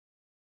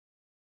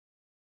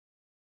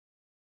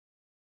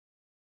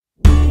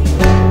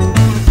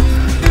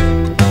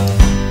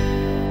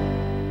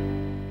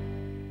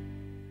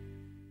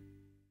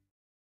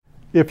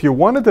If you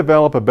want to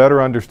develop a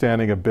better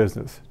understanding of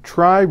business,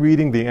 try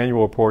reading the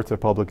annual reports of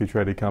publicly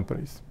traded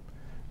companies.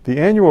 The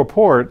annual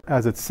report,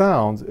 as it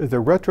sounds, is a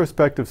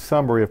retrospective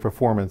summary of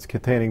performance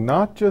containing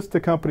not just the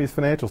company's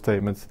financial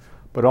statements,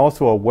 but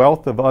also a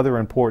wealth of other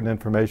important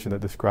information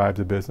that describes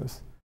the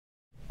business.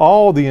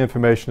 All the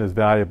information is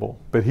valuable,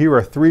 but here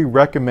are 3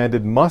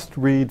 recommended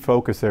must-read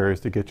focus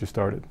areas to get you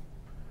started.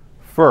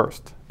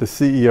 First, the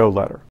CEO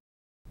letter.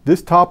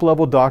 This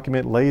top-level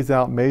document lays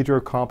out major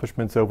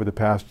accomplishments over the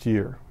past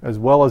year, as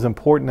well as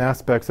important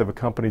aspects of a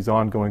company's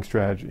ongoing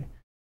strategy.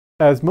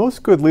 As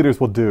most good leaders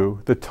will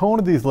do, the tone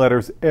of these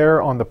letters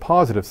err on the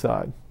positive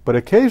side, but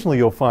occasionally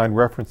you'll find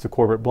reference to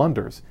corporate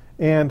blunders,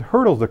 and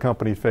hurdles the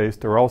company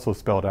faced are also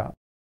spelled out.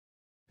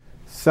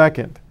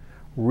 Second,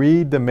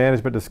 read the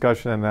Management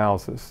Discussion and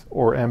Analysis,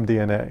 or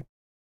md&a.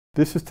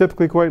 This is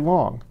typically quite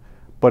long,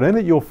 but in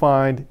it you'll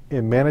find,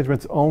 in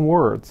management's own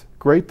words,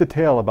 great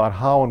detail about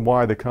how and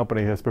why the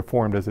company has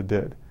performed as it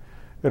did.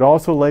 It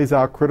also lays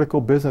out critical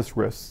business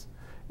risks,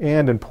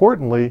 and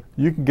importantly,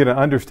 you can get an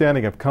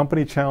understanding of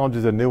company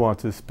challenges and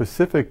nuances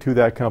specific to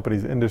that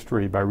company's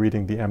industry by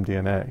reading the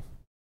md&a.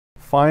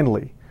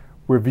 Finally,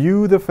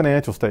 review the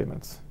financial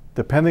statements.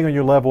 Depending on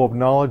your level of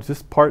knowledge,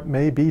 this part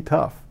may be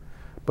tough,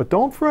 but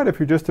don't fret if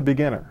you're just a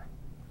beginner.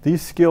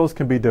 These skills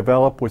can be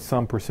developed with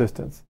some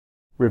persistence.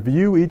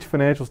 Review each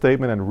financial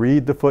statement and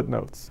read the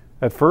footnotes.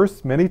 At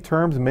first, many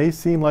terms may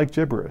seem like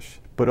gibberish,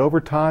 but over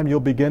time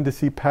you'll begin to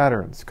see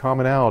patterns,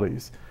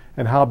 commonalities,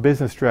 and how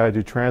business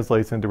strategy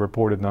translates into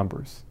reported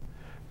numbers.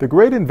 The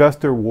great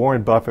investor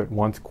Warren Buffett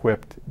once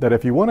quipped that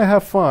if you want to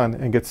have fun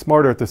and get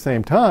smarter at the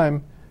same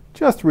time,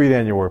 just read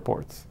annual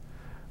reports.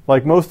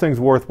 Like most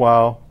things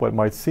worthwhile, what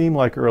might seem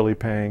like early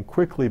pain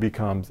quickly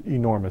becomes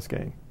enormous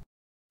gain.